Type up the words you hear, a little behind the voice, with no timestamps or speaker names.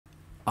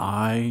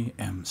I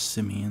am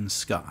Simeon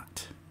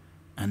Scott,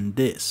 and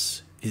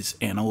this is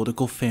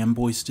Analytical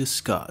Fanboys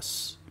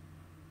Discuss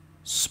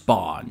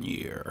Spawn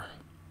Year.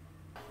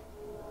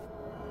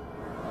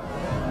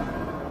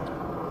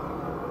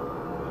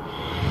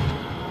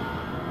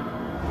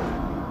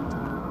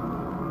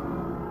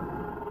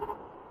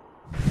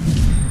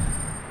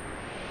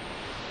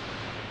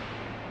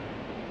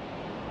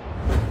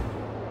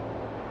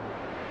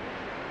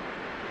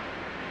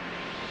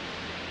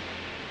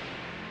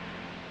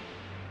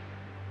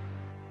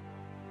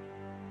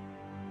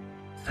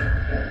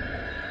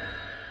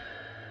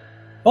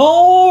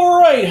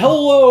 Alright,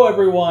 hello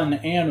everyone,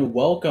 and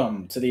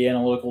welcome to the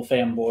Analytical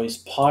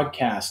Fanboys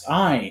podcast.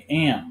 I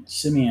am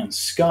Simeon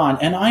Scott,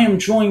 and I am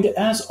joined,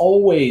 as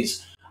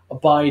always,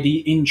 by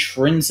the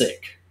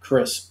intrinsic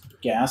Chris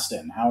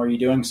Gaston. How are you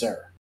doing,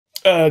 sir?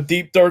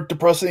 Deep, dark,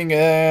 depressing,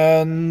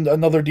 and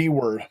another D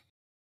word.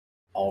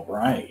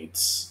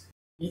 Alright.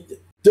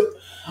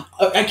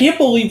 I can't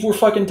believe we're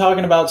fucking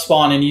talking about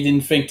Spawn and you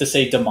didn't think to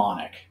say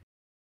demonic.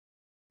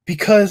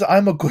 Because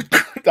I'm a good...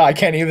 I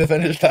can't even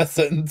finish that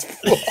sentence.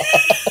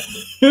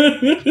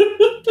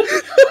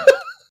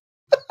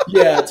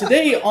 Yeah,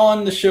 today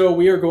on the show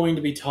we are going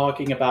to be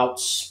talking about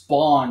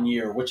Spawn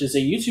Year, which is a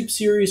YouTube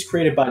series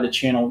created by the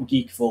channel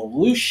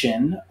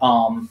Geekvolution,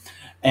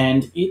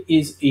 and it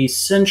is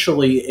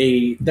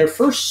essentially their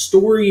first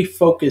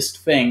story-focused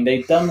thing.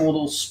 They've done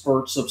little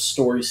spurts of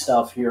story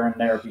stuff here and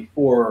there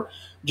before,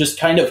 just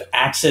kind of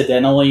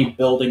accidentally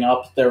building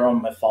up their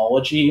own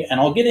mythology, and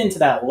I'll get into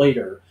that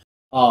later.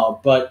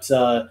 But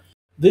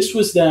this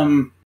was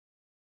them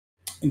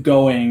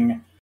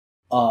going,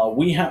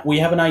 we have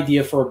an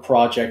idea for a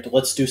project.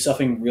 Let's do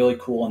something really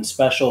cool and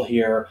special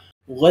here.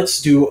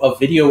 Let's do a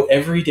video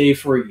every day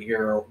for a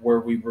year where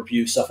we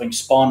review something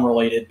Spawn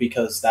related,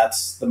 because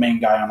that's the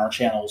main guy on our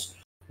channels,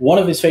 one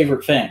of his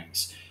favorite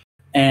things.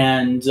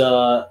 And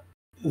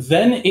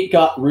then it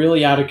got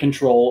really out of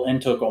control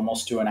and took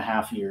almost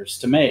 2.5 years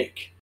to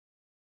make.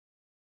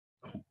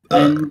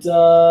 And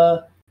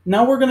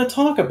now we're going to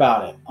talk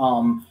about it.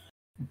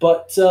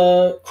 But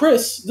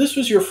Chris, this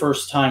was your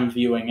first time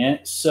viewing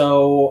it,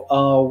 so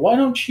why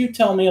don't you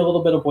tell me a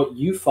little bit of what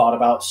you thought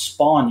about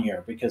Spawn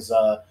Year? Because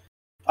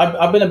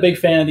I've been a big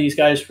fan of these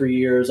guys for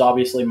years.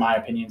 Obviously, my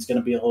opinion is going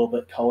to be a little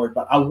bit colored,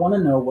 but I want to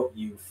know what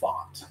you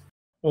thought.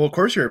 Well, of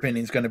course your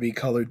opinion's going to be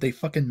colored. They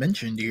fucking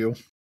mentioned you.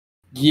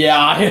 Yeah,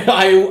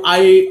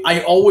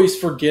 I always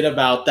forget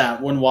about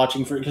that when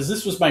watching, because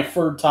this was my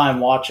third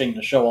time watching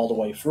the show all the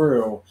way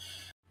through,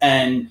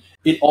 and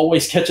it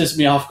always catches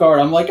me off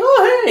guard. I'm like,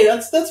 oh, hey,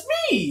 that's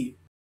me.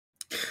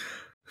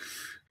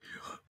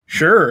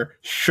 Sure.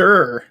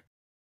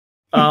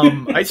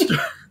 I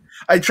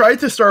tried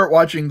to start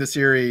watching the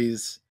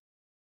series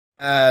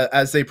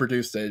as they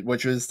produced it,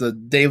 which was the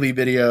daily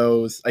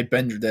videos. I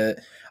binged it.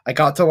 I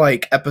got to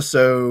like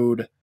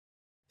episode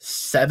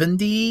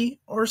 70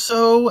 or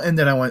so, and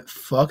then I went,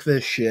 fuck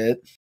this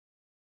shit.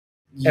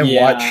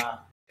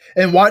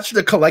 And watched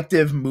the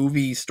collective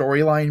movie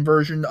storyline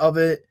version of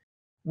it,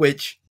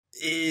 which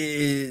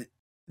it's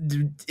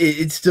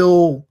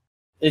still...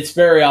 It's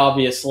very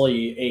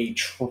obviously a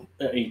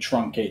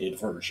truncated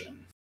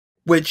version.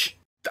 Which,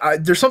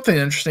 there's something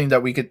interesting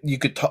that you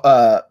could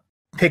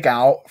pick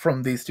out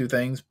from these two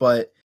things,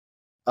 but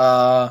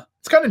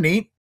it's kind of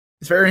neat.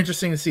 It's very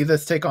interesting to see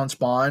this take on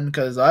Spawn,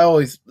 because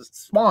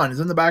Spawn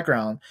is in the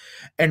background,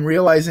 and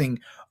realizing,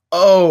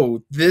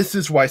 oh, this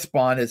is why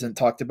Spawn isn't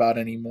talked about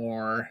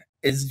anymore,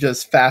 is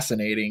just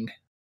fascinating.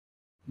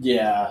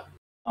 Yeah.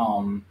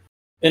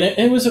 And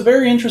it was a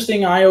very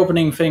interesting,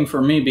 eye-opening thing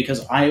for me,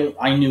 because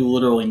I knew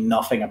literally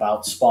nothing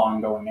about Spawn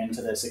going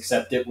into this,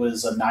 except it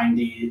was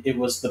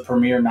the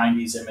premier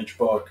 90s image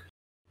book,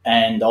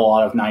 and a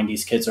lot of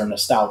 90s kids are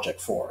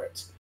nostalgic for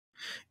it.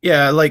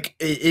 Yeah, like,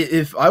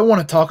 if I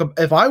want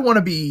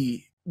to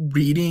be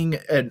reading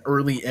an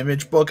early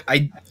image book,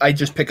 I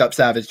just pick up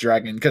Savage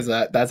Dragon, because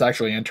that's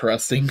actually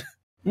interesting.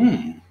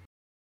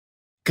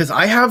 Because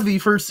I have the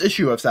first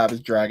issue of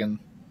Savage Dragon.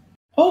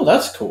 Oh,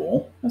 that's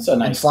cool. That's a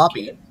nice... And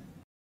floppy.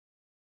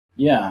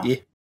 Yeah.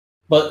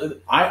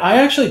 But I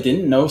actually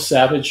didn't know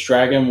Savage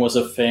Dragon was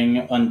a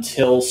thing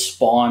until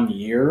Spawn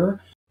Year,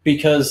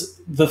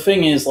 because the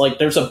thing is, like,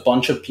 there's a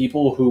bunch of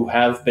people who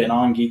have been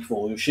on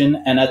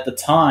Geekvolution, and at the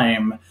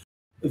time,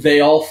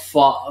 they all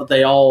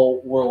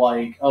were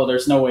like, oh,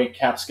 there's no way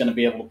Cap's going to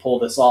be able to pull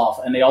this off,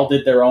 and they all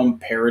did their own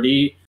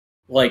parody,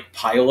 like,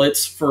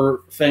 pilots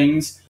for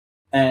things.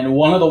 And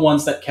one of the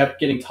ones that kept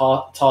getting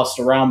tossed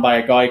around by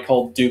a guy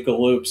called Duke of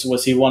Loops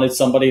was he wanted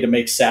somebody to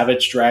make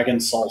Savage Dragon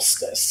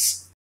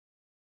Solstice.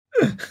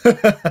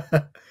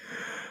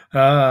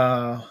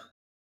 Now,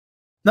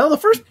 the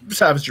first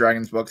Savage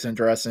Dragon's book's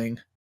interesting.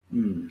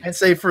 I'd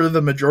say for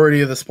the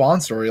majority of the Spawn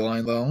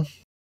storyline, though.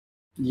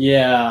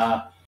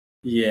 Yeah.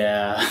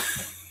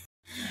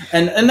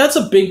 And that's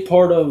a big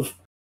part of,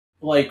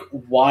 like,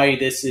 why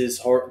this is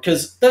hard,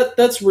 because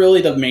that's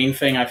really the main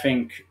thing I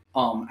think...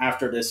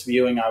 after this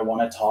viewing I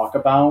want to talk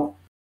about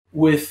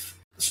with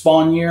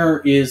Spawn Year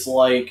is,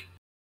 like,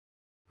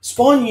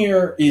 Spawn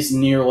Year is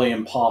nearly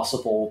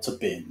impossible to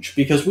binge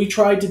because we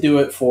tried to do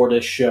it for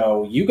this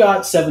show. You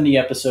got 70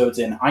 episodes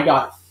in, I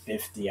got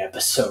 50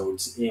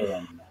 episodes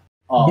in.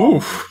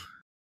 Oof.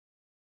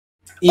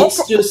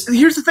 It's just...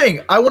 Here's the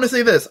thing. I want to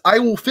say this. I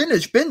will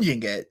finish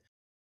binging it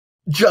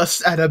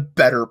just at a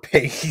better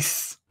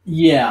pace.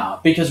 Yeah,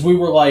 because we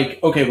were like,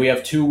 okay, we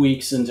have 2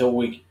 weeks until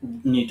we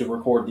need to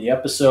record the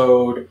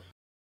episode.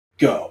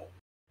 Go.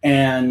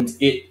 And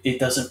it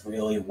doesn't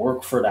really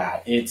work for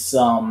that. It's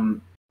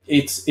something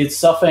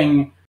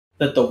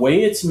that the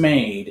way it's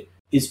made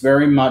is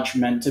very much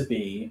meant to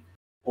be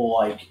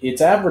like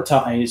it's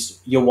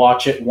advertised. You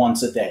watch it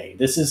once a day.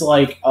 This is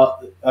like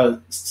a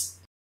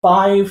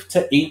 5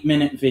 to 8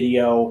 minute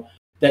video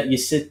that you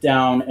sit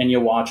down and you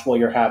watch while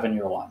you're having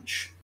your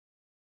lunch.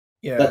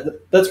 Yeah,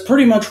 that's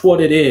pretty much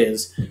what it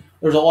is.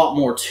 There's a lot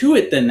more to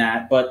it than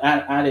that, but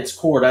at its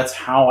core, that's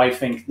how I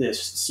think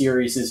this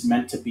series is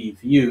meant to be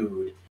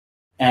viewed.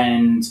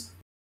 And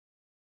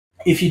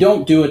if you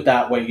don't do it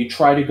that way, you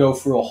try to go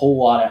through a whole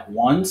lot at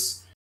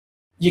once,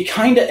 you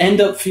kind of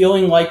end up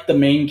feeling like the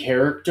main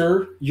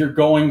character. You're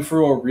going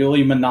through a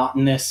really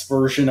monotonous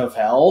version of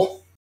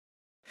hell.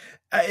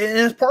 And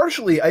it's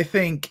partially, I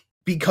think,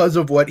 because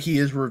of what he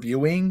is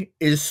reviewing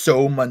is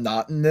so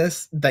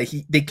monotonous that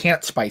they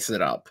can't spice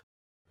it up.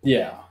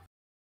 Yeah.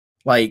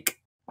 Like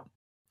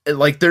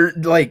they're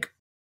like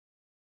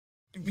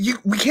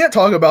we can't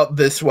talk about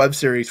this web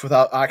series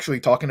without actually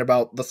talking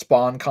about the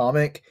Spawn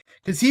comic,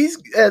 because he's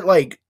at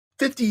like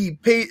 50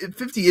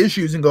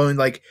 issues and going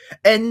like,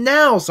 and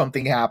now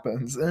something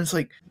happens, and it's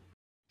like,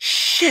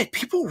 shit,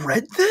 people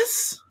read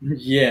this?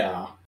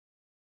 Yeah.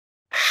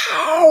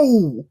 How?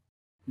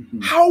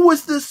 Mm-hmm. How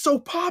was this so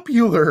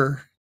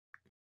popular?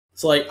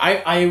 It's like,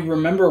 I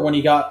remember when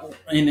he got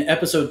in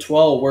episode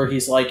 12 where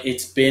he's like,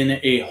 it's been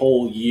a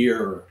whole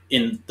year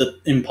in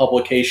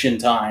publication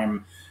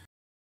time,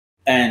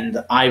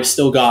 and I've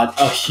still got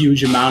a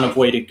huge amount of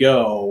way to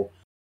go.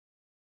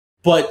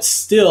 But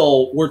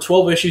still, we're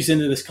 12 issues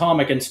into this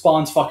comic and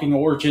Spawn's fucking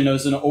origin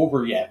isn't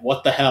over yet.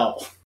 What the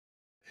hell?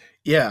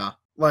 Yeah,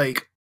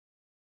 like,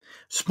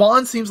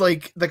 Spawn seems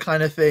like the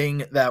kind of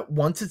thing that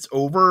once it's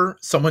over,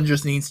 someone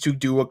just needs to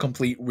do a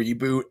complete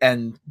reboot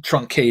and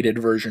truncated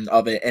version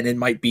of it, and it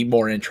might be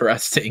more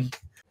interesting.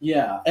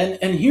 Yeah,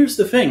 and here's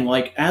the thing,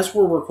 like, as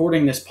we're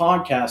recording this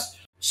podcast,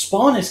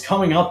 Spawn is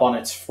coming up on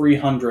its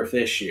 300th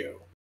issue.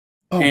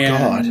 Oh,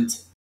 and God.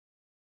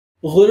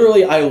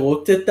 Literally, I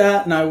looked at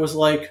that and I was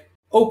like,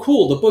 oh,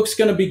 cool, the book's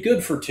gonna be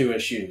good for 2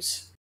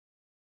 issues.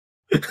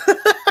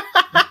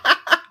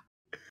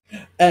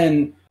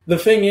 And the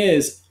thing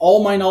is,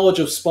 all my knowledge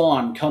of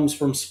Spawn comes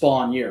from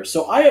Spawn Year,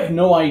 so I have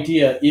no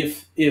idea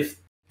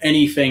if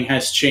anything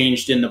has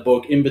changed in the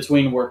book in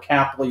between where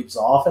Cap leaves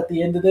off at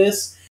the end of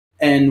this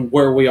and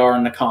where we are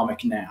in the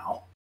comic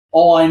now.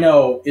 All I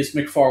know is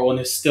McFarlane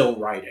is still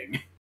writing.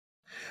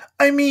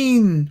 I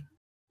mean,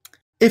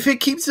 if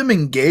it keeps him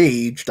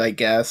engaged, I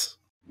guess.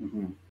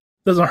 Mm-hmm.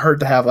 Doesn't hurt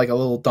to have like a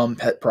little dumb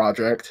pet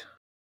project.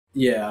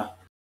 Yeah.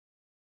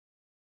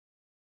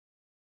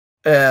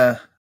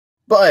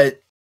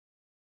 But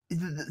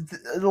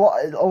a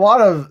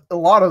lot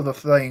of the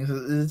things,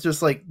 it's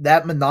just like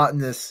that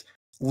monotonous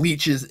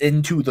leeches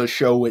into the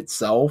show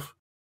itself,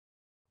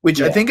 which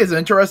I think is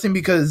interesting,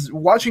 because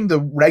watching the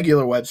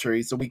regular web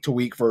series, the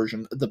week-to-week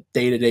version, the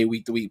day-to-day,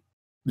 week-to-week,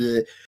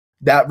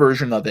 that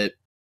version of it,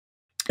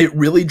 it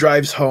really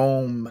drives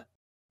home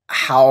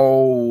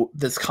how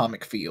this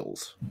comic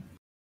feels.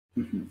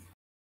 Mm-hmm.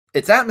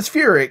 It's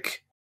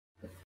atmospheric,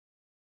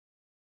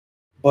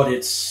 but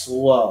it's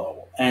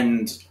slow,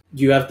 and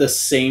you have the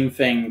same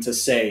thing to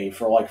say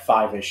for like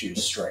 5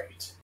 issues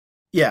straight.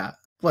 Yeah,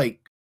 like,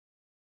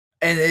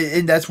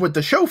 and that's what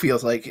the show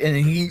feels like, and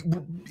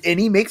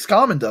he makes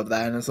comment of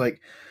that, and it's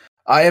like,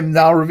 I am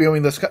now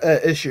reviewing this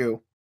issue.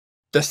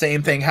 The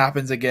same thing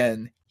happens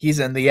again. He's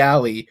in the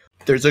alley.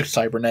 There's a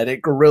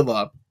cybernetic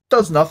gorilla.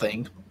 Does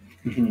nothing.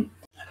 Mm-hmm.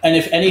 And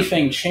if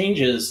anything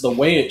changes, the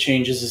way it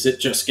changes is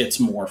it just gets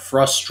more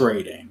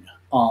frustrating.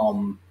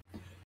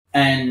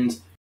 And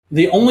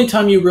the only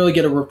time you really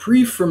get a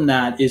reprieve from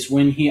that is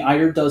when he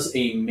either does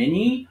a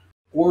mini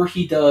or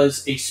he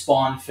does a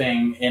Spawn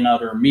thing in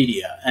other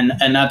media.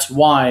 And that's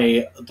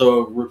why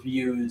the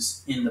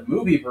reviews in the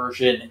movie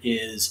version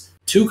is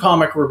 2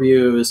 comic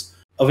reviews,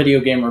 a video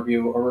game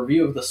review, a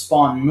review of the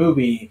Spawn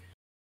movie,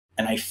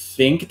 and I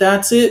think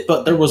that's it,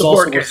 but there was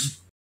also...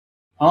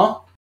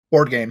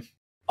 Board game.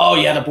 Oh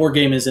yeah, the board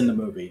game is in the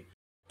movie.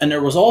 And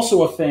there was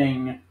also a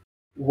thing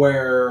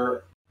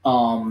where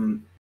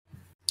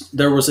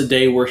there was a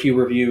day where he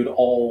reviewed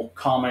all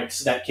comics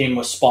that came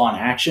with Spawn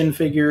action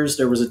figures.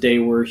 There was a day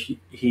where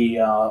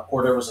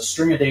or there was a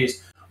string of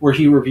days where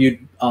he reviewed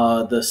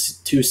the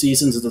 2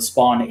 seasons of the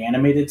Spawn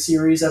animated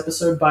series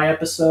episode by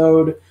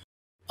episode.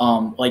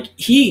 Like,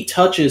 he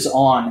touches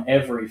on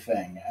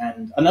everything.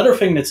 And another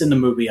thing that's in the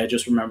movie, I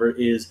just remembered,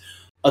 is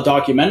a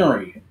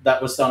documentary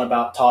that was done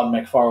about Todd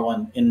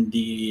McFarlane in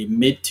the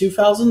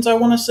mid-2000s, I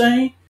want to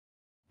say.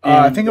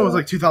 I think it was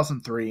like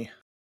 2003.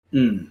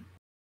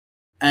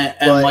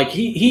 And like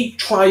he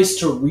tries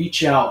to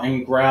reach out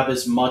and grab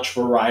as much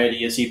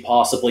variety as he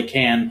possibly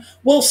can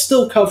while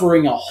still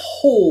covering a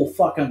whole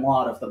fucking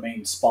lot of the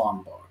main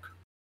Spawn book.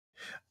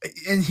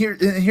 And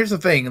here's the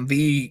thing: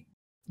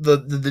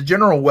 the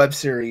general web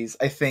series,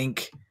 I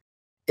think,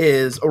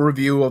 is a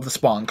review of the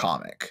Spawn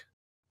comic,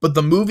 but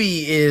the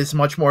movie is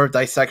much more a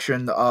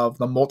dissection of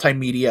the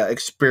multimedia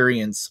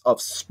experience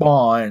of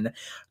Spawn,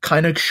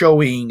 kind of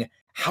showing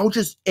how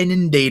just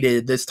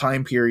inundated this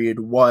time period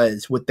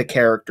was with the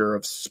character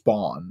of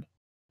Spawn.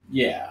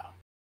 Yeah.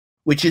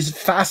 Which is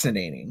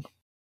fascinating.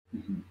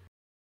 Mm-hmm.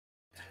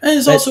 And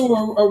it's also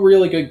a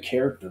really good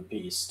character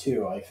piece,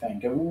 too, I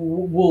think.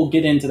 We'll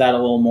get into that a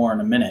little more in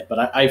a minute,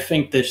 but I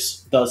think this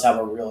does have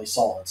a really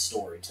solid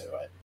story to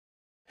it.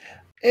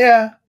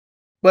 Yeah.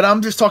 But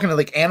I'm just talking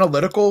like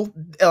analytical,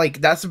 like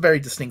that's a very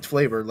distinct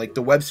flavor. Like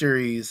the web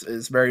series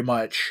is very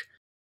much,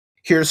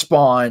 here's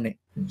Spawn,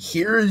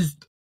 here's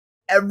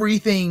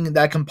everything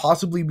that can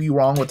possibly be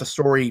wrong with the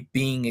story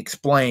being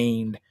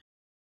explained,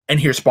 and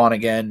here's Spawn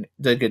again.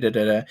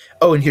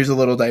 Oh, and here's a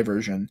little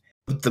diversion.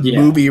 The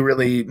movie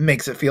really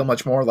makes it feel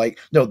much more like,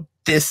 no,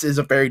 this is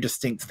a very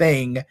distinct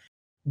thing.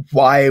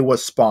 Why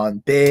was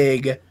Spawn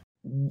big?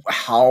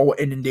 How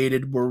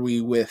inundated were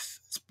we with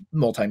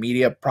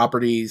multimedia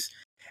properties?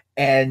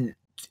 And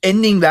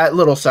ending that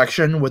little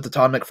section with the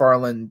Todd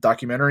McFarlane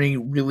documentary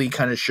really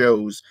kind of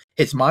shows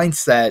his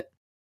mindset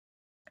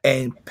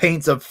and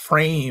paints a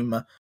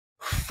frame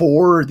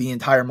for the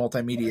entire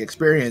multimedia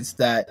experience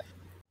that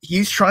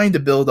he's trying to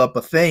build up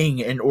a thing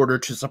in order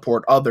to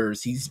support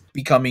others. He's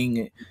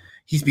becoming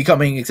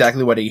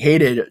exactly what he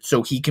hated,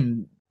 so he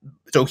can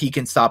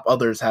stop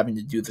others having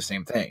to do the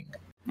same thing.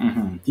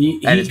 Mm-hmm. He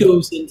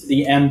goes into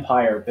the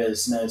empire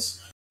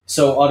business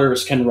so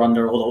others can run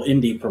their little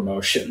indie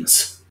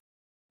promotions.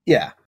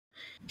 Yeah.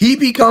 He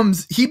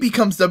becomes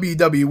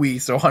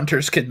WWE so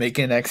hunters can make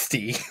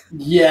NXT.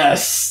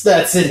 Yes,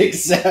 that's it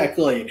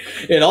exactly.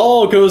 It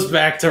all goes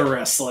back to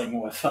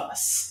wrestling with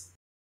us.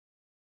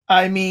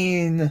 I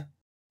mean,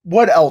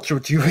 what else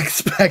would you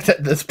expect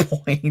at this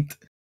point?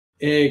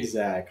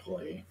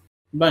 Exactly.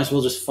 Might as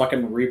well just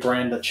fucking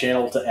rebrand the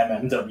channel to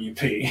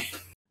MMWP.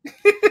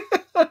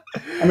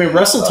 I mean,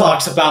 Wrestle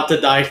Talk's about to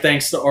die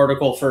thanks to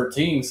Article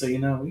 13, so,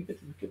 we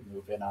could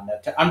move in on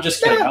that. I'm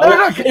just kidding.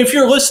 If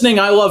you're listening,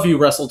 I love you,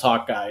 Wrestle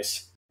Talk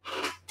guys.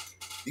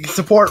 You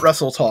support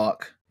Wrestle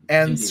Talk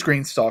and Indeed.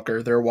 Screen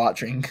Stalker. They're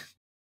watching.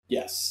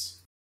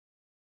 Yes.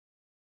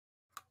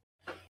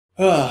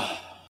 They're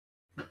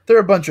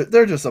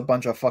just a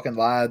bunch of fucking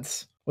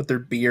lads with their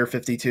beer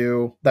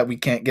 52 that we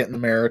can't get in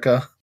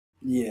America.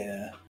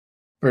 Yeah.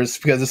 Because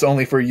it's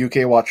only for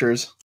UK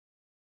watchers.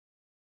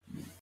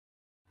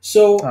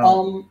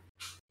 So,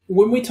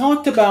 when we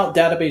talked about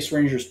Database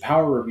Rangers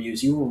Power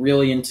Reviews, you were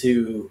really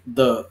into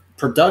the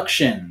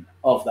production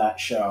of that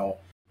show.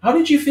 How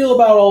did you feel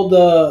about all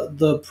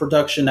the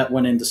production that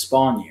went into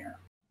Spawn Year?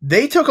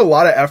 They took a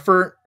lot of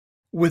effort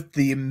with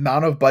the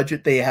amount of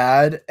budget they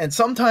had, and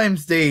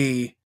sometimes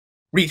they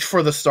reached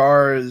for the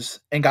stars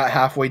and got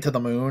halfway to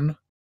the moon.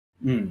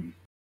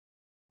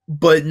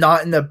 But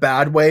not in a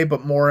bad way,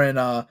 but more in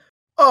a,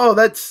 oh,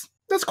 that's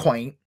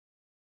quaint.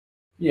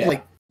 Yeah.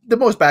 Like, the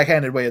most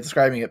backhanded way of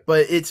describing it,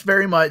 but it's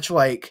very much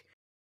like,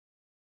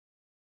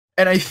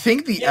 and I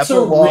think it's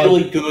epilogue, a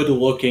really good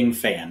looking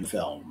fan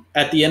film.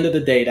 At the end of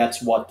the day,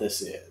 that's what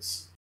this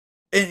is.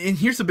 And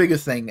here's the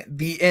biggest thing.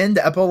 The end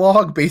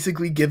epilogue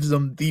basically gives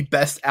them the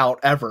best out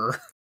ever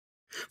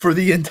for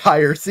the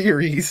entire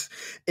series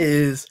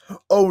is,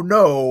 oh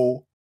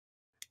no,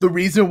 the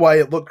reason why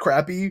it looked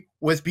crappy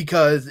was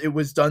because it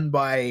was done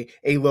by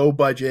a low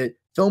budget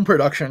film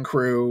production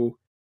crew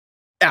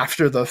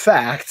after the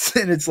fact.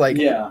 And it's like,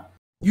 yeah,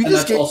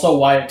 that's also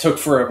why it took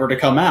forever to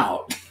come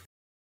out.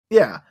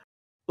 Yeah,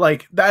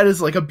 like that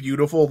is like a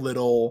beautiful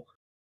little,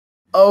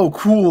 oh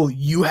cool,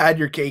 you had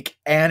your cake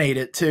and ate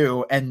it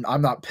too, and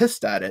I'm not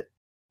pissed at it.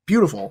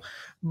 Beautiful.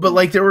 But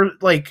like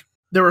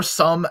there were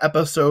some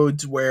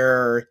episodes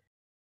where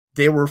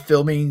they were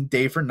filming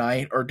day for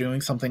night or doing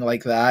something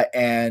like that,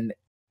 and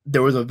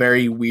there was a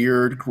very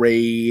weird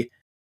gray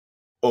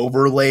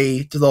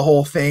overlay to the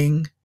whole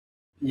thing.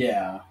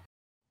 Yeah.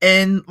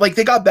 And like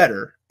they got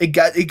better. It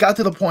got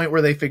to the point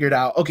where they figured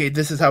out, okay,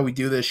 this is how we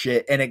do this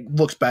shit, and it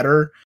looks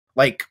better.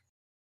 Like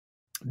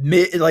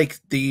the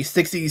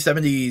 60s,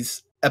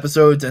 70s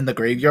episodes in the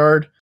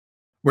graveyard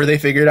where they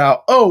figured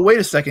out, oh, wait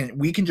a second,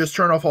 we can just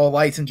turn off all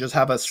lights and just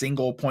have a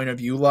single point of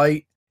view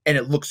light and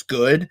it looks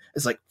good.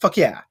 It's like, fuck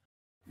yeah.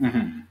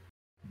 Mm-hmm.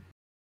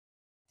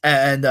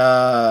 And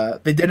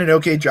they did an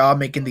okay job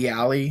making the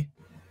alley.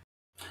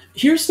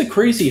 Here's the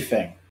crazy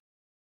thing.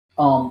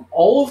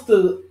 All of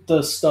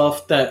the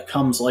stuff that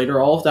comes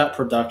later, all of that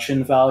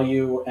production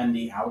value and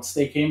the outs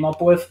they came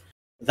up with,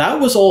 that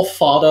was all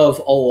thought of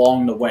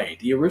along the way.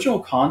 The original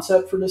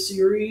concept for the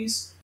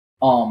series,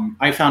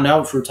 I found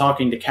out through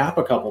talking to Cap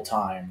a couple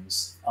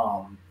times,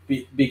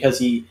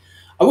 because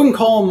I wouldn't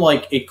call him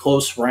like a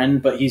close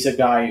friend, but he's a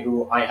guy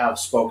who I have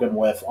spoken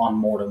with on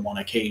more than one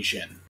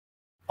occasion.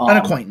 An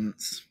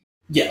acquaintance.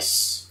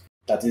 Yes,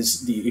 that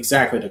is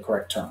exactly the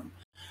correct term.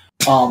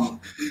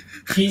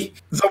 He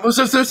It's almost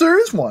as if there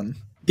is one.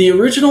 the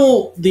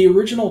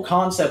original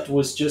concept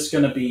was just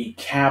going to be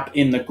Cap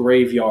in the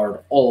graveyard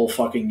all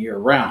fucking year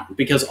round,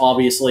 because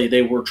obviously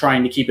they were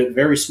trying to keep it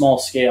very small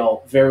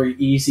scale, very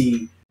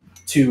easy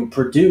to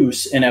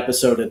produce an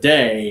episode a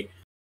day,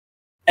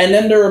 and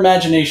then their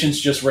imaginations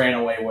just ran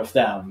away with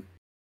them,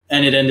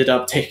 and it ended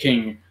up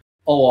taking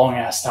a long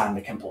ass time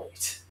to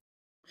complete.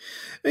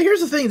 But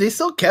here's the thing: they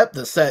still kept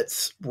the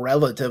sets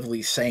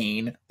relatively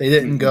sane. They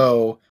didn't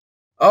go,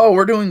 "Oh,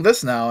 we're doing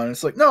this now," and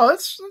it's like, no,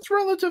 it's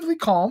relatively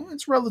calm.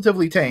 It's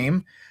relatively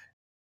tame.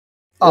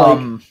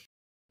 The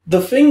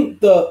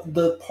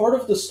part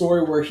of the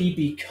story where he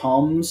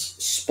becomes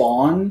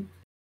Spawn,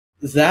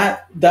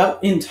 that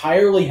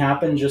entirely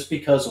happened just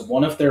because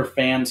one of their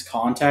fans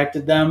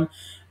contacted them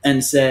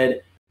and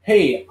said,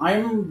 "Hey,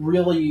 I'm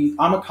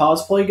a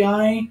cosplay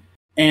guy,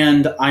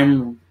 and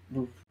I'm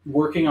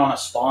working on a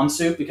Spawn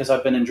suit because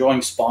I've been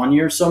enjoying Spawn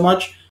Year so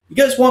much. You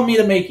guys want me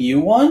to make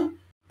you one?"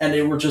 And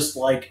they were just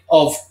like,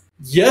 "Oh,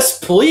 yes,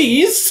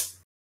 please."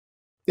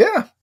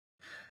 Yeah,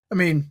 I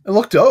mean, it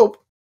looked dope.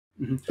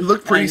 Mm-hmm. It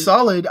looked pretty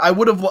solid. I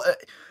would have,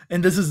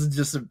 and this is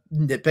just a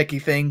nitpicky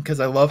thing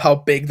because I love how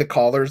big the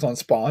collars on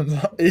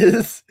Spawn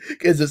is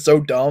because it's so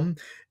dumb.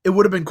 It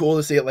would have been cool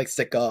to see it like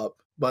stick up,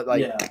 but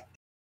like, yeah.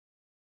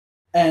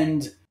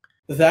 And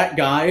that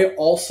guy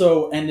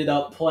also ended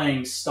up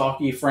playing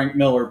stocky Frank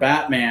Miller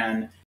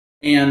Batman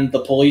and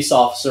the police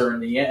officer in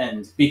the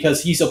end,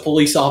 because he's a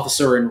police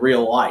officer in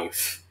real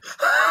life.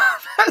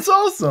 That's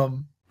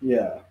awesome.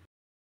 Yeah.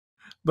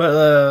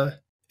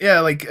 But yeah,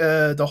 like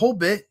the whole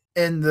bit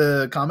in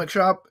the comic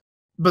shop,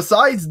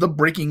 besides the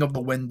breaking of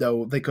the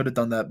window, they could have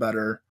done that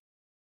better.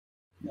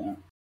 Yeah.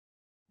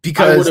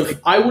 Because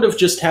I would have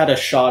just had a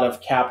shot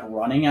of Cap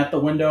running at the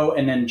window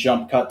and then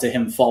jump cut to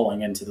him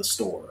falling into the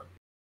store.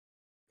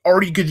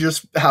 Or you could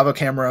just have a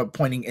camera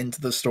pointing into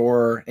the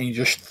store and you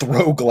just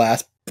throw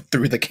glass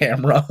through the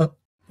camera.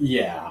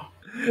 Yeah.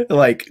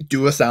 Like,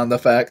 do a sound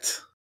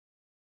effect.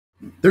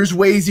 There's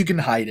ways you can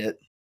hide it.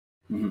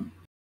 Mm-hmm.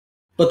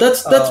 But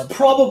that's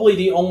probably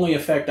the only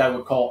effect I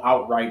would call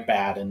outright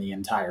bad in the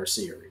entire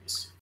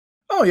series.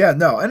 Oh yeah,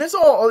 no. And it's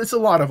a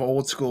lot of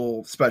old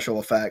school special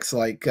effects,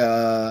 like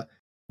the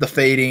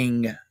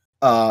fading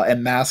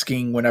and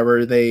masking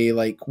whenever they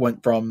like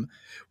went from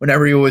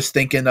whenever he was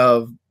thinking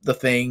of the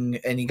thing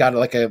and he got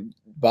like a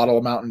bottle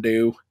of Mountain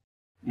Dew.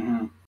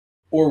 Mm-hmm.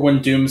 Or when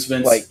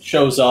Doomsvince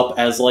shows up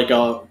as like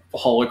a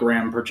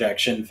hologram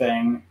projection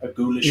thing, a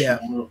ghoulish. Yeah.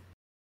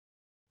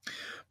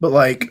 But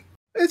like,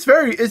 I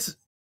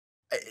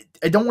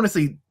don't want to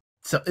say,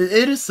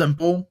 it is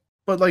simple,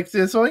 but like,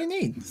 that's all you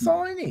need. That's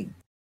all I need.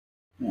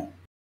 Yeah.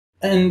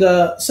 And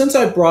since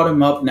I brought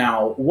him up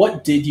now,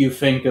 what did you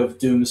think of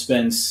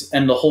Doomsvince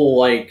and the whole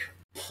like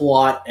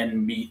plot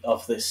and meat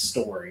of this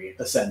story,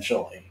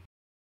 essentially?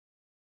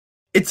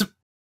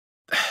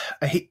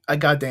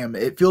 Goddamn,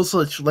 it feels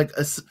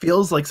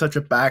like such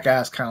a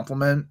back-ass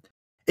compliment.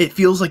 It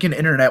feels like an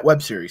internet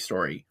web series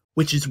story,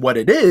 which is what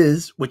it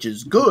is, which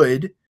is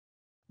good.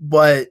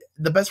 But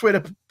the best way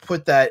to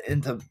put that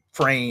into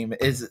frame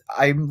is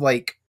I'm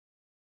like,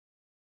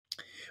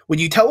 when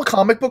you tell a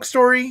comic book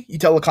story, you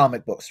tell a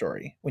comic book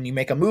story. When you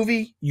make a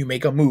movie, you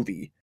make a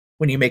movie.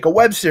 When you make a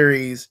web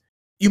series,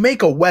 you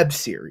make a web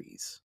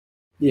series.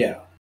 Yeah.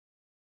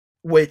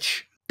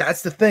 Which,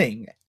 that's the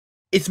thing.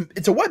 It's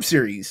a web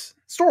series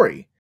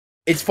story.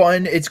 It's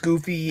fun, it's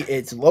goofy,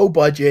 it's low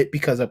budget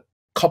because a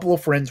couple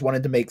of friends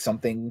wanted to make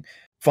something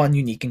fun,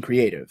 unique, and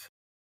creative.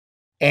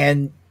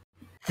 And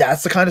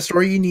that's the kind of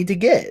story you need to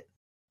get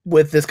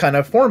with this kind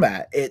of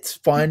format. It's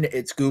fun,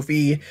 it's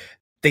goofy.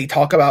 They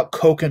talk about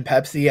Coke and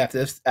Pepsi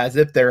as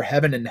if they're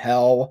heaven and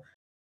hell.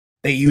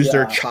 They use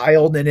their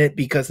child in it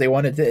because they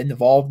wanted to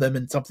involve them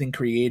in something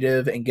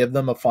creative and give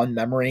them a fun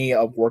memory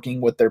of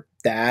working with their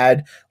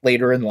dad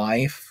later in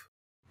life.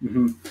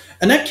 Mm-hmm.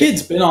 And that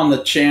kid's been on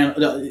the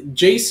channel.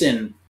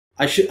 Jason,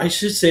 I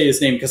should say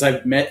his name because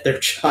I've met their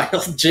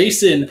child.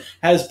 Jason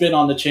has been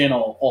on the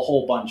channel a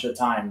whole bunch of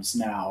times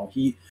now.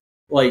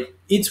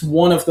 It's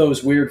one of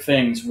those weird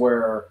things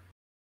where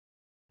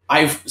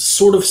I've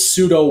sort of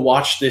pseudo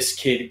watched this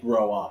kid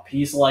grow up.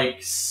 He's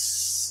like,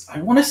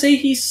 I want to say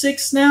he's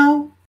 6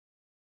 now,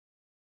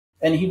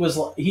 and he was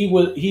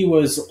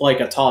like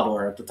a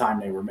toddler at the time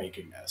they were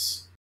making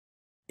this.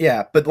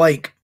 Yeah, but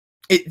like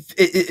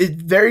it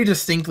very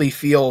distinctly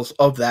feels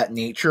of that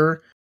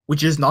nature,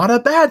 which is not a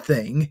bad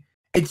thing.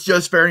 It's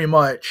just very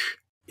much,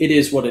 it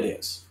is what it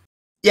is.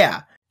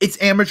 Yeah, it's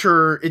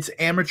amateur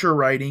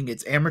writing,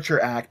 it's amateur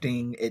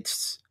acting,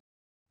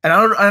 and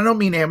I don't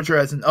mean amateur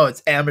as in,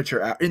 it's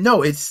amateur.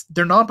 No,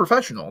 they're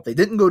non-professional. They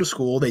didn't go to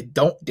school. They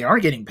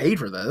aren't getting paid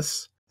for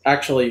this.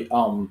 Actually,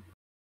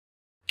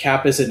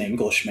 Cap is an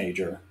English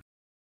major.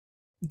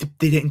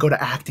 They didn't go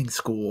to acting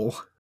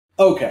school.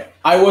 Okay,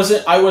 I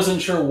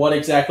wasn't sure what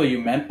exactly you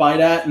meant by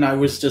that, and I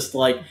was just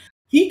like,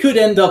 he could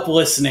end up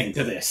listening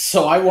to this,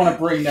 so I want to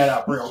bring that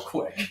up real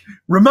quick.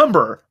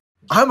 Remember,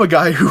 I'm a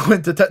guy who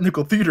went to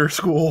technical theater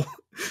school,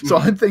 so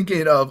I'm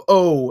thinking of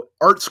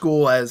art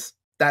school as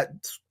that.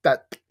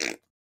 They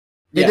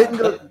didn't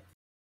go.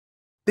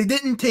 they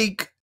didn't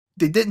take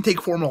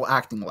formal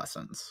acting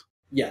lessons.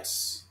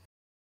 Yes.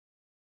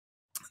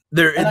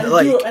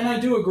 And I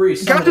do agree.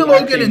 Captain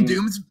Logan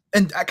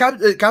and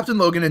Captain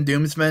Logan and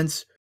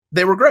Doomsman,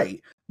 they were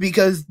great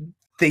because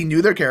they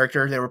knew their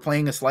character. They were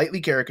playing a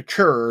slightly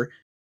caricature,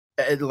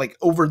 like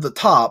over the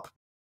top,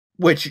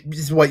 which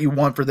is what you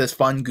want for this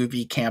fun,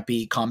 goofy,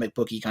 campy, comic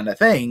booky kind of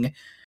thing.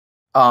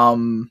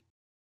 And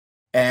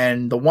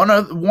the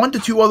one to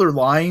two other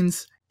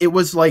lines, it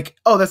was like,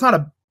 oh, that's not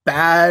a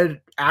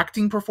bad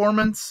acting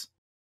performance,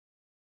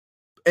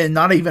 and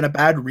not even a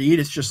bad read.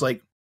 It's just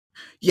like,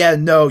 yeah,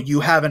 no,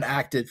 you haven't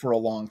acted for a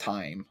long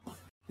time.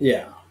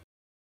 Yeah.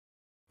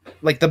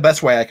 Like, the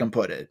best way I can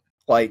put it.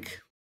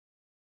 Like,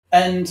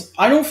 and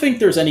I don't think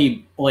there's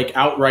any, like,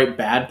 outright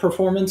bad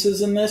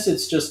performances in this.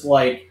 It's just,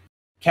 like,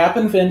 Cap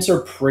and Vince are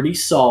pretty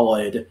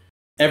solid.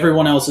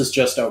 Everyone else is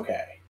just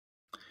okay.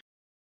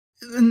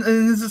 And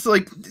it's just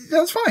like,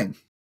 that's fine.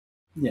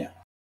 Yeah.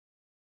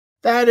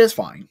 That is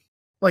fine.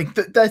 Like,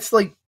 that's,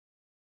 like,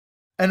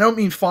 I don't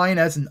mean fine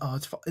as in, oh,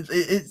 it's fine.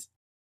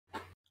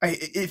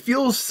 It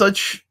feels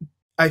such.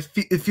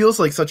 It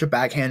feels like such a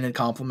backhanded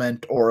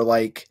compliment or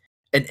like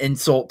an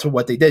insult to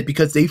what they did,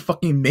 because they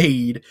fucking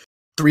made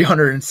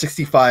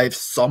 365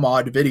 some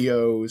odd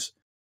videos,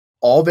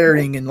 all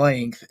varying in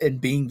length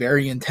and being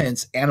very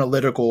intense,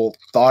 analytical,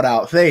 thought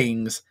out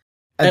things,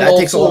 and that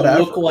takes a lot of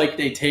effort. Look like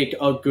they take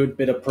a good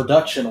bit of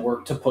production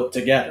work to put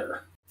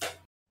together.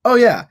 Oh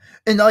yeah,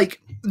 and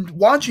like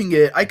watching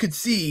it, I could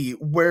see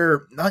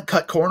where not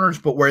cut corners,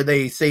 but where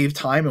they save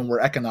time and were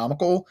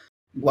economical.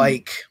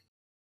 Like,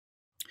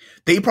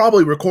 they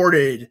probably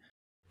recorded,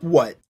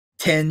 what,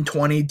 10,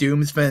 20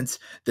 Doomsvents,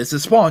 this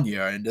is Spawn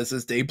Year, and this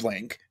is Day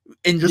Blank,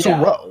 in just a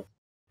row.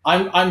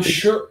 I'm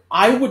sure,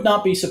 I would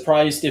not be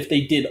surprised if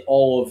they did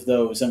all of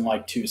those in,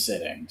 like, 2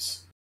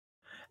 sittings.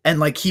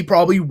 And, like, he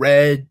probably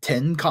read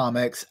 10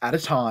 comics at a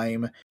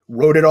time,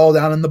 wrote it all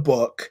down in the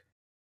book,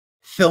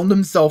 filmed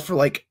himself for,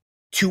 like,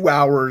 2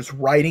 hours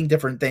writing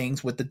different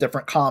things with the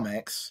different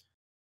comics.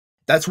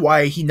 That's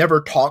why he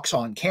never talks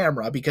on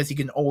camera, because he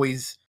can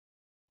always,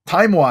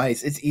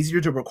 time-wise, it's easier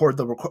to record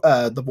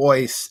the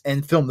voice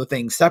and film the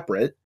thing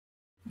separate.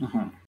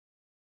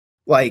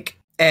 Like,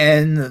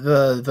 and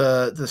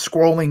the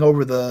scrolling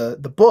over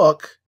the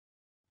book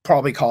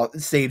probably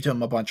saved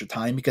him a bunch of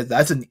time, because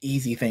that's an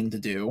easy thing to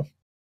do.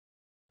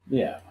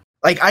 Yeah.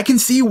 Like, I can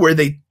see where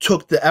they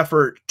took the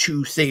effort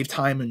to save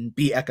time and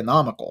be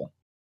economical.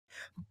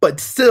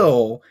 But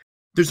still,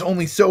 there's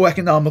only so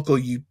economical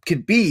you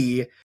can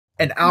be.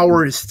 An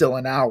hour is still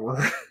an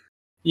hour.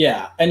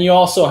 Yeah, and you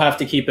also have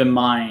to keep in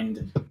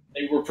mind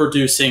they were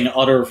producing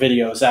other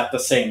videos at the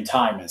same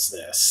time as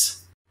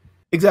this.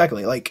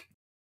 Exactly. Like,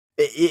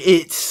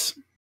 it's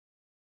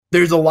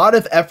there's a lot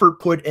of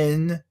effort put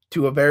in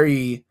to a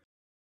very.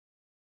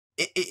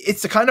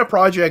 It's the kind of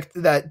project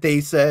that they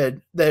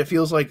said that it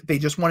feels like they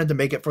just wanted to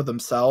make it for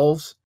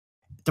themselves,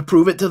 to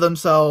prove it to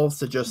themselves,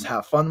 to just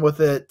have fun with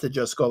it, to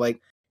just go like,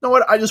 you know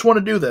what, I just want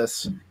to do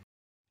this.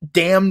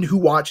 Damned who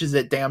watches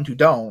it, damned who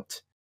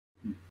don't.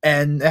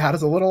 And it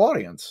has a little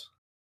audience.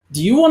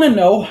 Do you want to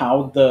know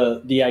how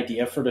the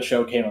idea for the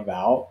show came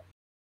about?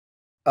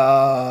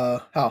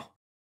 How?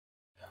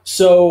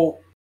 So,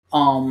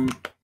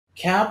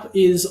 Cap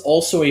is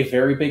also a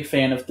very big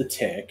fan of the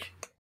Tick,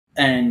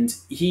 and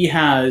he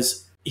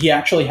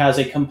actually has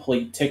a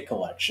complete Tick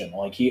collection.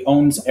 Like, he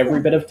owns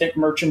every bit of Tick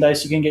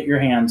merchandise you can get your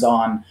hands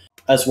on,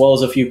 as well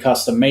as a few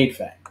custom-made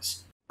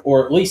things.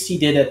 Or at least he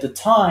did at the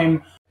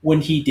time when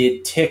he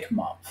did Tick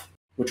Month,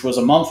 which was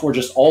a month where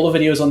just all the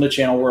videos on the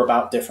channel were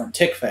about different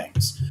Tick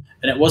things.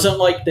 And it wasn't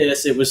like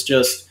this, it was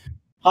just,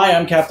 hi,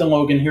 I'm Captain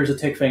Logan, here's a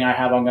Tick thing I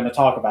have, I'm going to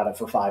talk about it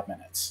for 5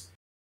 minutes.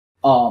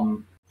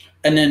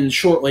 And then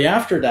shortly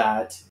after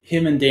that,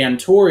 him and Dan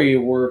Torrey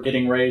were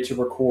getting ready to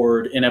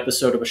record an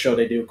episode of a show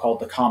they do called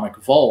The Comic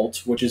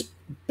Vault, which is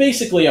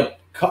basically a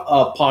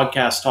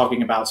podcast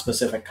talking about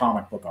specific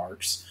comic book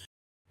arcs.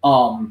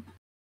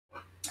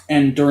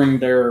 And during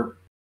their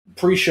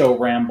pre-show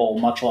ramble,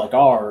 much like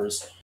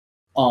ours,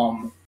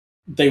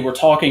 they were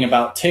talking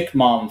about Tick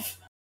Month,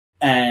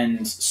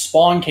 and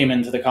Spawn came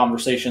into the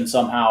conversation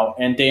somehow,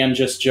 and Dan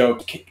just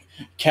joked,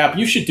 Cap,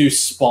 you should do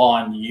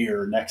Spawn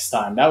Year next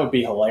time. That would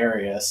be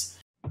hilarious.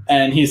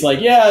 And he's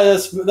like, yeah,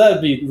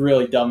 that'd be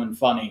really dumb and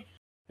funny.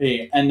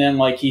 And then,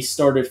 like, he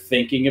started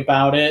thinking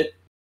about it,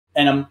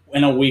 and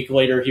a week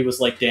later, he was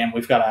like, damn,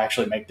 we've got to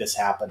actually make this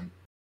happen.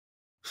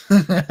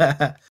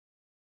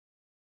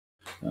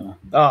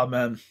 Oh,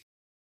 man.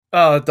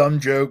 Oh, dumb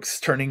jokes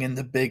turning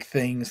into big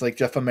things like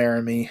Jeff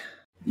Ameramy.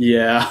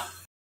 Yeah.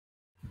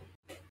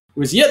 It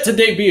was yet to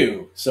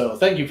debut, so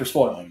thank you for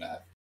spoiling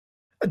that.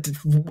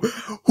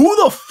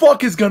 Who the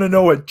fuck is gonna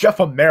know what Jeff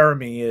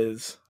Ameramy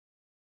is?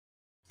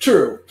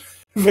 True.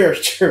 Very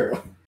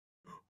true.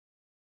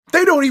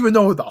 They don't even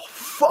know what the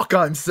fuck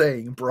I'm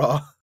saying,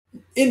 bruh.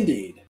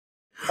 Indeed.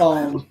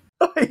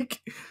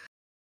 Like,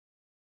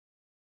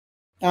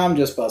 I'm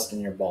just busting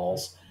your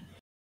balls.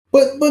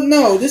 But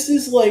no, this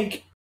is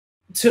like,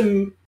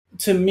 to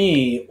to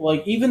me,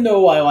 like, even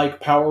though I like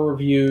Power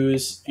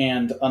Reviews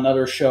and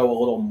Another Show a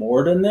little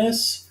more than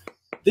this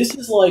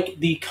is like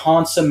the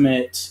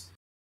consummate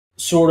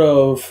sort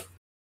of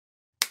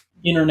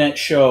internet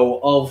show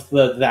of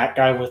the that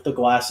guy with the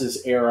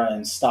glasses era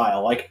and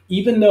style. Like,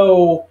 even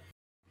though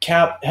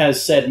Cap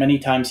has said many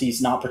times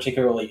he's not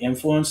particularly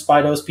influenced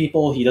by those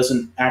people, he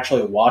doesn't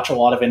actually watch a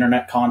lot of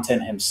internet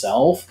content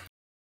himself.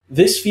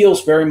 This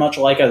feels very much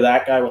like a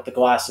that guy with the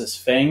glasses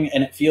thing,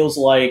 and it feels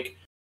like,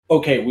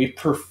 okay, we've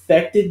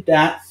perfected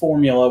that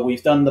formula.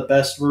 We've done the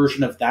best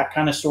version of that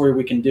kind of story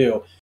we can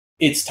do.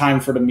 It's time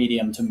for the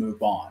medium to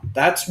move on.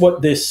 That's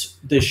what this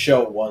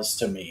show was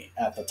to me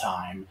at the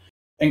time.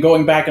 And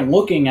going back and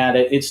looking at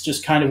it, it's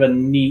just kind of a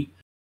neat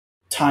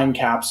time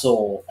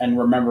capsule and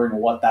remembering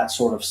what that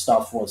sort of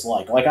stuff was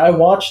like. Like, I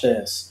watch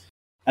this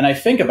and I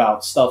think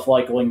about stuff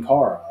like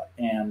Linkara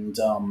and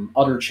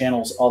other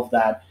channels of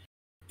that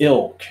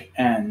ilk,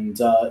 and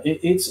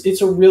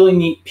it's a really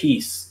neat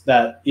piece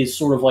that is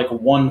sort of like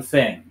one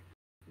thing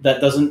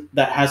that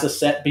has a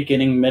set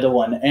beginning,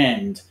 middle, and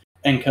end,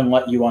 and can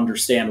let you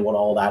understand what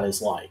all that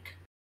is like.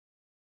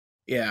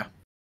 Yeah.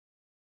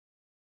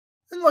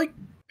 And like,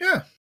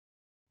 yeah.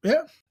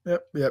 Yep.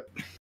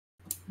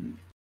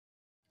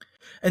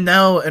 And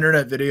now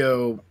internet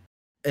video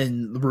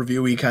and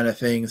reviewy kind of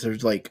things are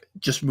like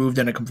just moved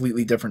in a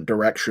completely different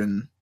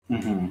direction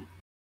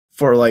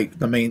for like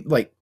the main,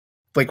 like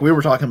we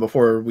were talking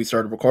before we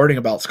started recording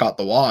about Scott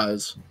the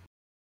Woz.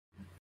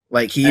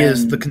 Like,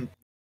 he's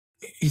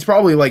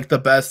probably like the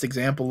best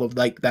example of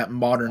like that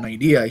modern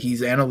idea.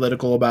 He's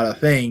analytical about a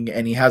thing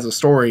and he has a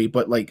story,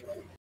 but like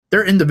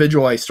they're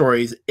individualized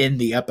stories in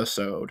the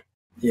episode.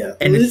 Yeah.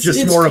 And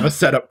it's more of a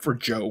setup for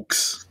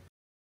jokes.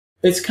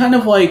 It's kind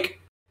of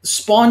like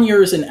Spawn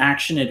Year is an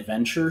action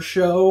adventure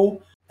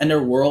show, and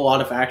there were a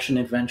lot of action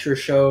adventure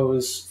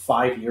shows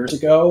 5 years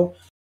ago.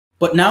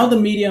 But now the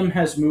medium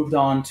has moved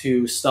on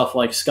to stuff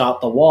like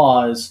Scott the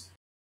Woz,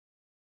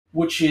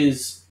 which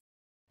is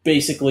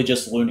basically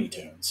just Looney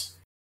Tunes.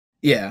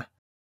 Yeah.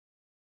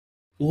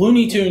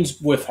 Looney Tunes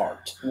with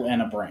heart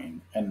and a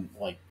brain and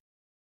like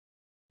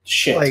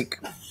shit. Like,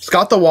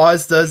 Scott the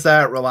Woz does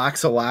that,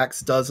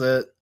 Relax-A-Lax does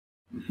it.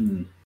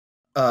 Mm-hmm.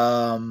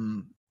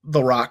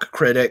 The Rock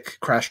critic,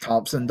 Crash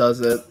Thompson,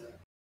 does it.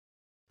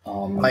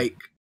 Like,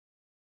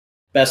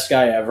 Best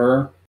Guy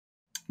Ever,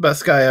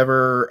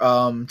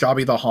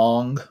 Jobby the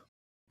Hong.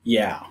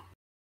 Yeah.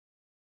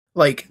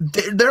 Like,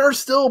 there are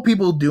still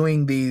people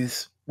doing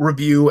these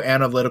review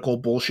analytical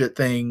bullshit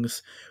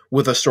things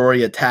with a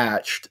story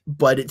attached,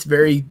 but it's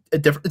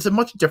it's a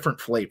much different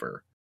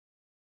flavor.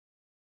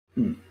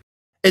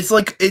 It's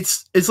like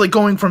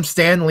going from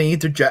Stan Lee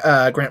to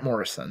Grant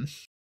Morrison.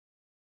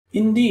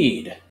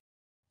 Indeed.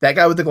 That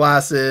guy with the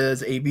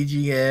glasses,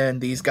 ABGN,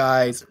 these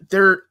guys,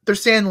 they're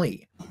Stan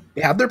Lee.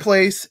 They have their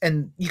place,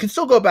 and you can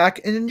still go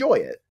back and enjoy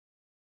it.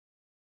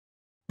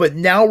 But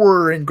now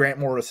we're in Grant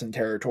Morrison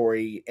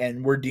territory,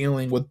 and we're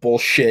dealing with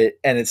bullshit,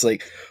 and it's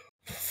like,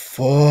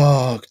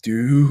 fuck,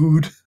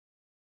 dude.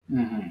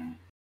 Mm-hmm.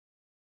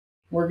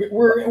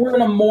 We're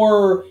in a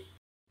more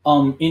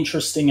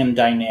interesting and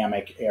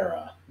dynamic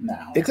era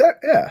now.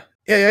 Exactly. Yeah.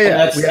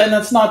 And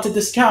that's not to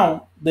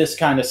discount this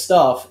kind of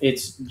stuff.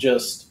 It's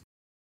just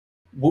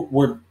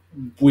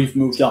we've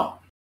moved on.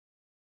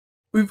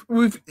 We've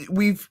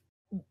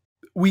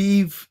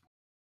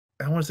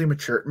I don't want to say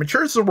mature.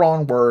 Mature is the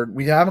wrong word.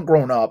 We haven't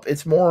grown up.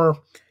 It's more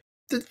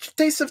the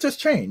tastes have just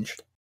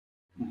changed.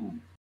 Mm-hmm.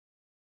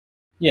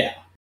 Yeah.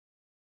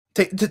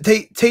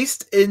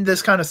 Taste in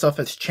this kind of stuff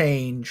has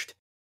changed,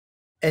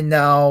 and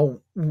now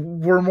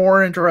we're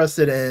more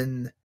interested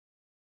in,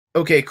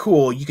 okay,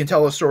 cool, you can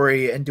tell a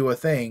story and do a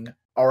thing.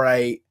 All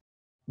right,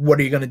 what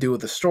are you going to do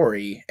with the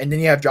story? And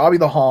then you have Jobby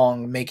the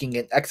Hong making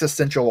an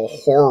existential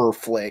horror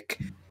flick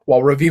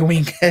while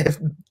reviewing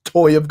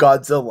Toy of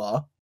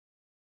Godzilla.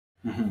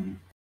 Mm-hmm.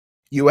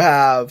 You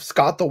have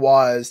Scott the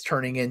Woz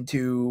turning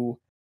into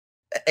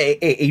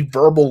a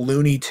verbal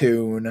Looney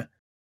Tune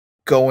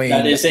going...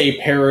 That is a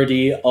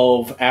parody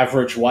of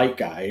Average White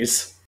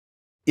Guys.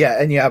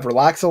 Yeah, and you have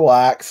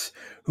Relax-A-Lax,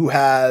 who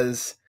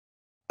has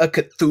a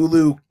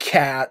Cthulhu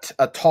cat,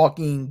 a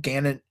talking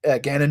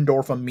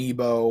Ganondorf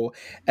amiibo,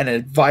 and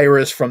a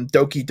virus from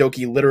Doki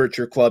Doki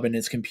Literature Club in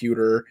his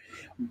computer.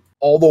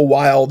 All the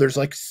while, there's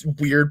like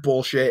weird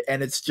bullshit,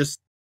 and it's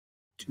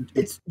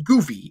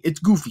goofy. It's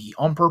goofy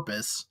on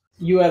purpose.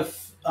 You have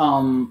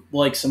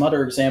like some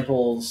other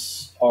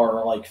examples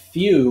are like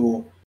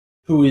Few,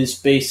 who is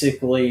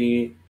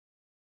basically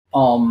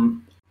a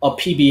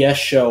PBS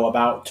show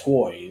about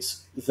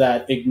toys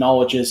that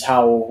acknowledges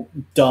how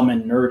dumb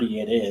and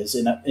nerdy it is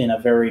in a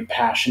very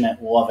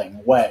passionate,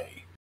 loving way.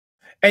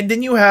 And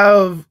then you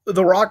have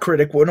The Rock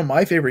Critic, one of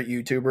my favorite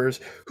YouTubers,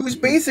 who's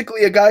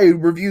basically a guy who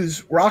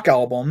reviews rock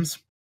albums,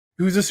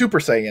 who's a Super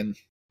Saiyan.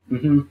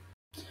 Mm-hmm.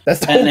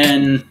 That's and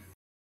then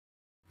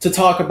to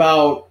talk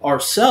about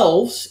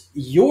ourselves,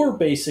 you're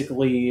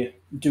basically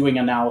doing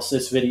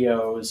analysis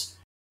videos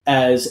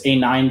as a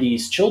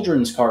 90s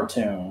children's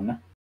cartoon.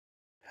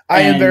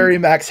 I am very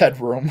Max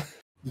Headroom.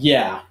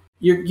 Yeah.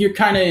 You're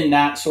kind of in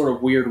that sort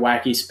of weird,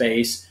 wacky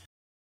space,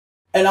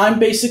 and I'm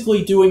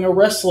basically doing a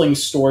wrestling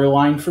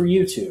storyline for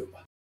YouTube.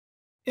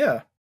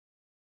 Yeah,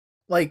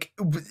 like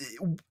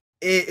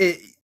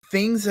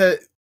things that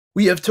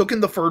we have taken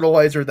the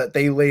fertilizer that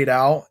they laid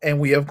out, and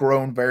we have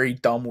grown very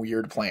dumb,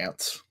 weird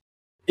plants.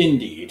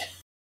 Indeed.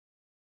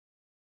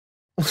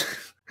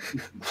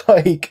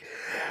 like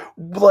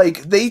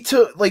they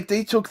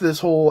took this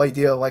whole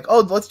idea like,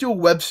 oh, let's do a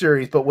web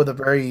series but with a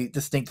very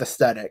distinct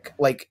aesthetic,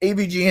 like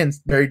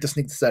AVGN's very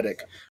distinct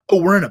aesthetic.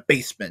 Oh, we're in a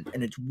basement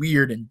and it's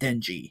weird and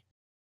dingy.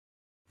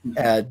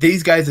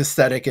 These guys'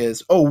 aesthetic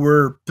is, oh,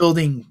 we're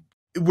building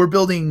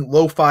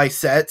lo-fi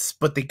sets,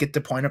 but they get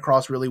the point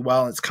across really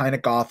well, and it's kind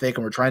of gothic,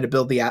 and we're trying to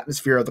build the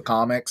atmosphere of the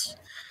comics.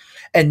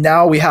 And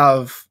now we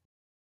have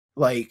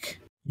like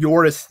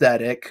your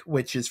aesthetic,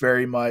 which is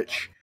very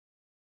much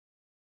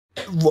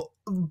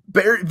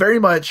very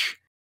much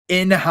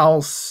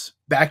in-house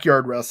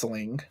backyard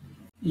wrestling.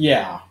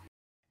 Yeah.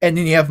 And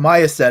then you have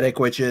my aesthetic,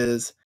 which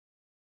is,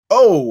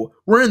 oh,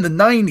 we're in the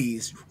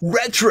 90s,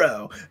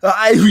 retro.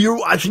 You're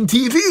watching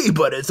TV,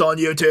 but it's on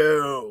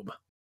YouTube.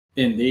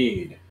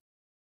 Indeed.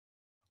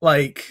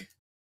 Like,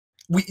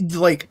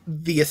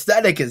 the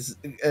aesthetic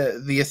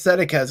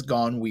has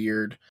gone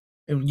weird,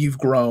 and you've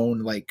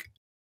grown. Like,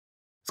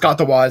 Scott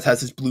the Wise has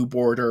his blue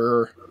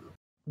border.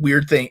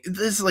 Weird thing.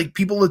 This is like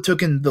people have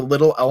taken the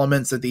little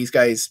elements that these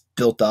guys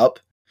built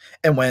up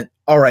and went,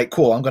 all right,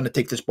 cool, I'm going to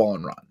take this ball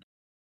and run.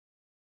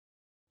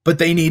 But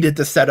they needed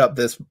to set up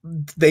this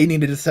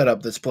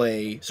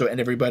play so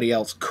and everybody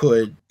else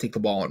could take the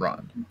ball and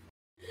run.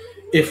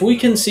 If we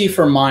can see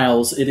for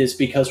miles, it is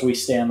because we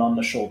stand on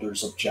the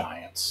shoulders of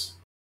giants.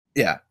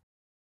 Yeah.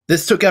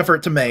 This took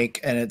effort to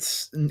make, and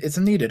it's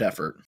a needed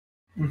effort.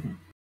 Mm-hmm.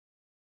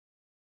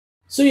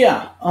 So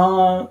yeah,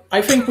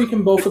 I think we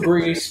can both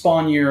agree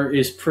Spawn Year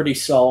is pretty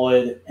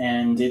solid,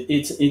 and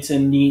it's a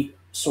neat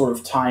sort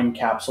of time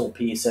capsule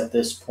piece at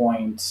this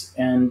point,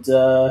 and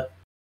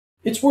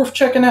it's worth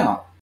checking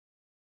out.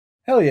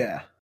 Hell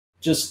yeah.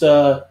 Just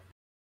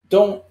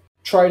don't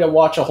try to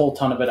watch a whole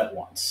ton of it at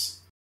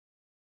once.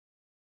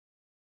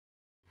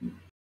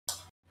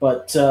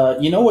 But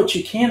you know what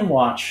you can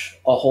watch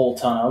a whole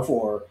ton of,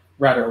 or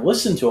rather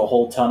listen to a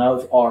whole ton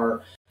of,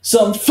 are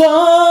some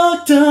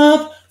fucked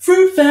up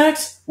fruit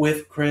facts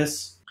with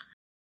Chris.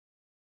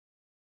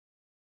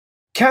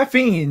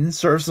 Caffeine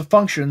serves the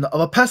function of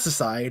a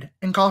pesticide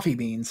in coffee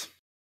beans.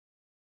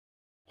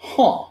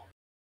 Huh.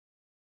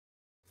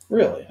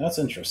 Really? That's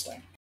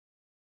interesting.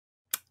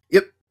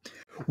 Yep.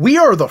 We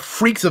are the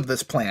freaks of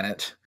this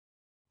planet.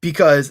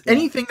 Because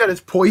anything that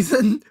is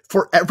poison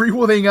for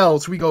everything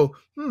else, we go,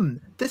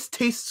 this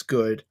tastes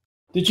good.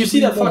 Did you see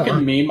that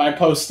fucking meme I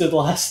posted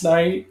last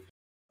night?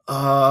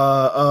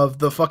 Of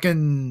the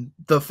fucking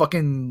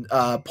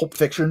Pulp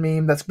Fiction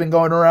meme that's been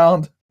going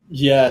around.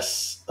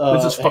 Yes.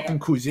 This is fucking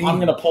cuisine. I'm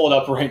gonna pull it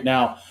up right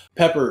now.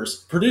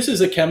 Peppers produces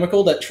a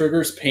chemical that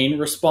triggers pain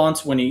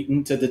response when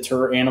eaten to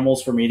deter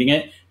animals from eating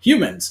it.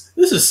 Humans,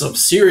 this is some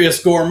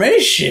serious gourmet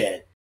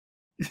shit.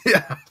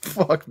 Yeah,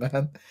 fuck,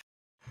 man.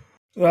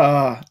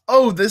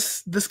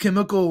 This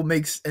chemical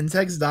makes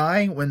insects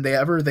die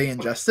whenever they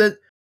ingest it.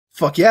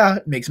 Fuck yeah,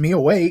 it makes me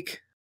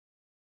awake.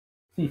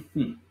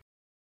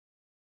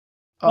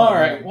 All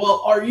right.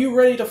 Well, are you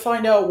ready to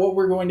find out what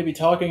we're going to be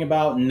talking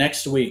about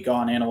next week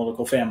on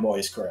Analytical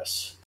Fanboys,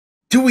 Chris?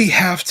 Do we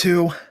have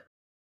to?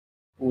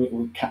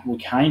 We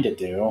kind of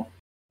do.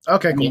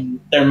 Okay, cool.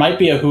 There might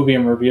be a Who'Be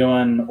I'm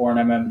reviewing or an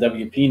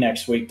MMWP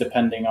next week,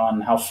 depending on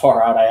how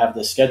far out I have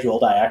this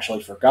scheduled. I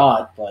actually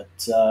forgot, but...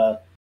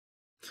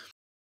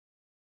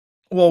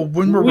 well,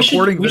 when we're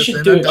recording this,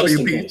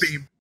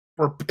 MMWP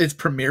is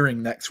premiering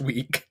next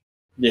week.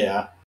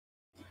 Yeah.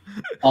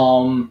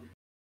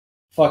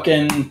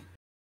 Fucking...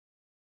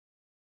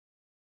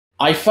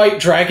 I Fight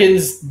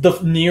Dragons: The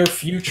Near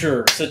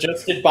Future,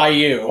 suggested by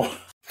you.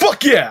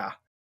 Fuck yeah!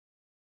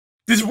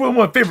 This is one of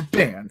my favorite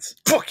bands.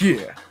 Fuck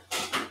yeah!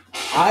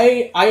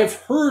 I have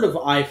heard of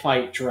I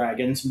Fight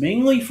Dragons,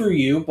 mainly for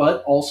you,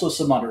 but also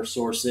some other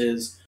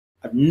sources.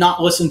 I've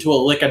not listened to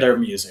a lick of their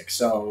music,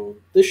 so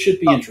this should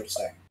be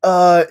interesting.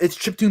 It's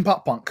chiptune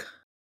pop punk.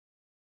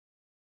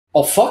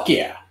 Oh, fuck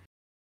yeah.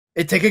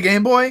 Take a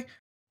Game Boy,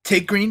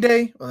 take Green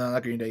Day, well, no,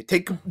 not Green Day,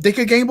 take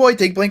a Game Boy,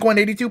 take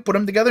Blink-182, put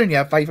them together, and you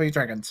have Fight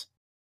Dragons.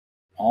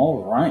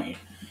 All right.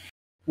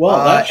 Well,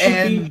 that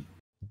should be...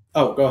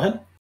 Oh, go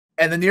ahead.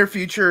 And the Near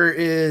Future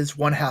is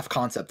one half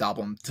concept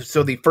album.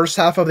 So the first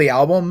half of the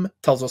album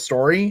tells a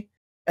story,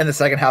 and the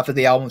second half of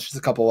the album is just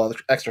a couple other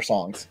extra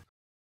songs.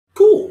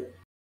 Cool.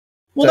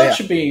 Well, that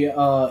should be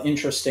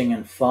interesting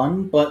and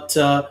fun. But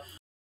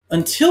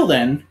until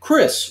then,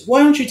 Chris,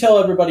 why don't you tell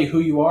everybody who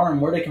you are and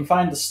where they can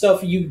find the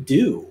stuff you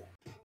do?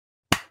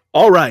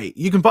 All right.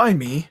 You can find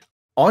me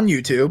on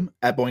YouTube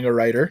at Boingo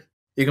Writer.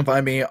 You can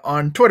find me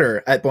on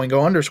Twitter at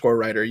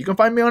Boingo_Writer. You can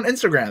find me on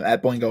Instagram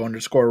at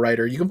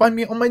Boingo_Writer. You can find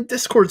me on my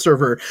Discord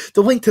server.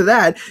 The link to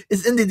that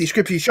is in the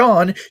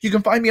description. You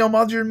can find me on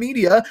Modern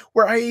Media,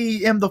 where I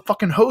am the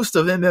fucking host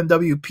of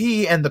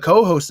MMWP and the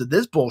co-host of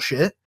this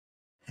bullshit.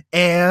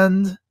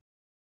 And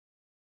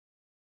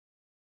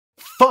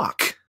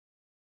fuck.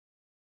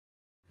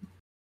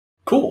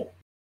 Cool.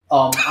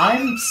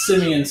 I'm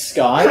Simeon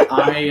Scott.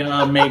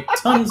 I make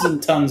tons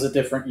and tons of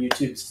different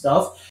YouTube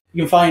stuff.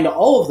 You can find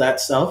all of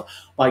that stuff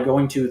by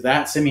going to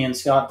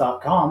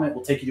thatsimeonscott.com. It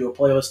will take you to a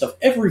playlist of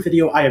every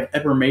video I have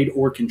ever made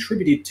or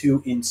contributed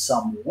to in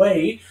some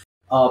way.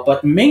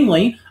 But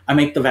mainly, I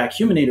make the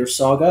Vacuuminator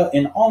Saga,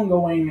 an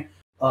ongoing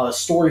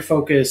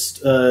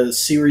story-focused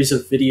series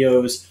of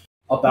videos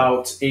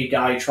about a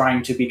guy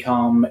trying to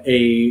become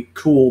a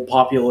cool,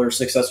 popular,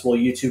 successful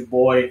YouTube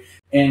boy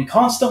and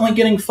constantly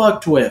getting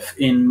fucked with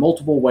in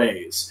multiple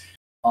ways.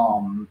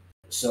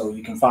 So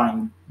you can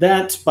find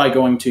that by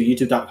going to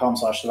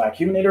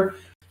youtube.com/thevacuuminator.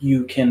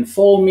 You can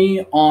follow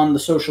me on the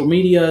social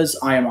medias.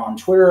 I am on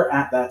Twitter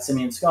at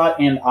 @ThatSimeonScott,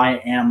 and I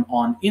am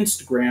on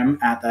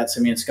Instagram at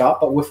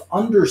 @ThatSimeonScott, but with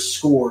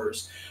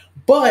underscores.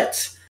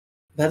 But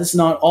that is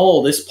not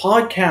all. This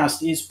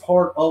podcast is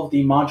part of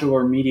the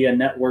Modular Media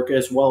Network,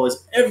 as well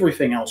as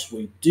everything else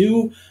we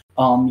do.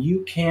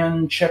 You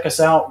can check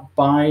us out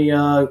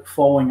by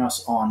following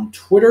us on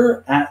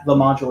Twitter at The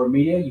Modular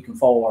Media. You can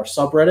follow our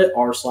subreddit,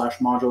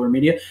 r/Modular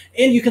Media,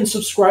 and you can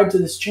subscribe to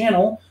this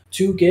channel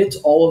to get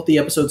all of the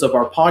episodes of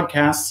our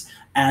podcasts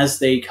as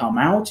they come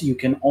out. You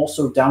can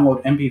also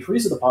download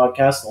MP3s of the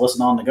podcast to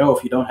listen on the go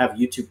if you don't have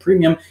YouTube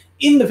Premium.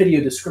 In the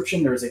video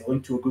description, there is a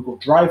link to a Google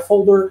Drive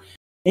folder.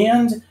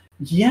 And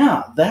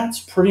yeah, that's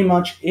pretty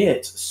much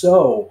it.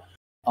 So,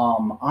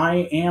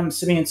 I am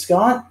Simeon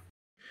Scott.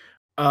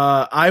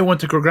 I want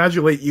to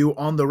congratulate you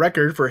on the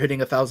record for hitting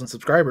 1,000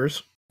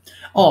 subscribers.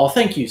 Oh,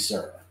 thank you,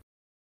 sir.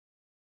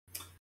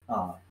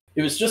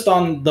 It was just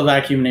on the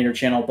Vacuuminator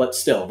channel, but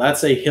still,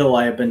 that's a hill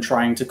I have been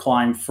trying to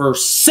climb for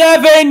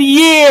 7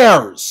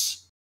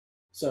 years!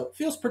 So, it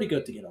feels pretty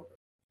good to get over.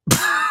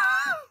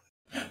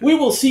 We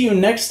will see you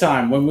next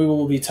time when we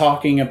will be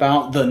talking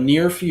about The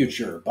Near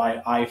Future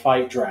by I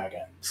Fight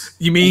Dragons.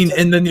 You mean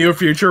in the near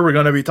future? We're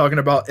going to be talking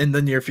about in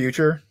the near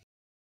future?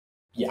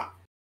 Yeah.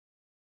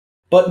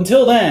 But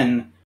until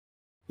then,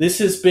 this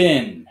has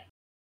been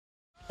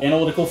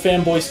Analytical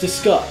Fanboys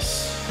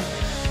Discuss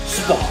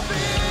Spawn.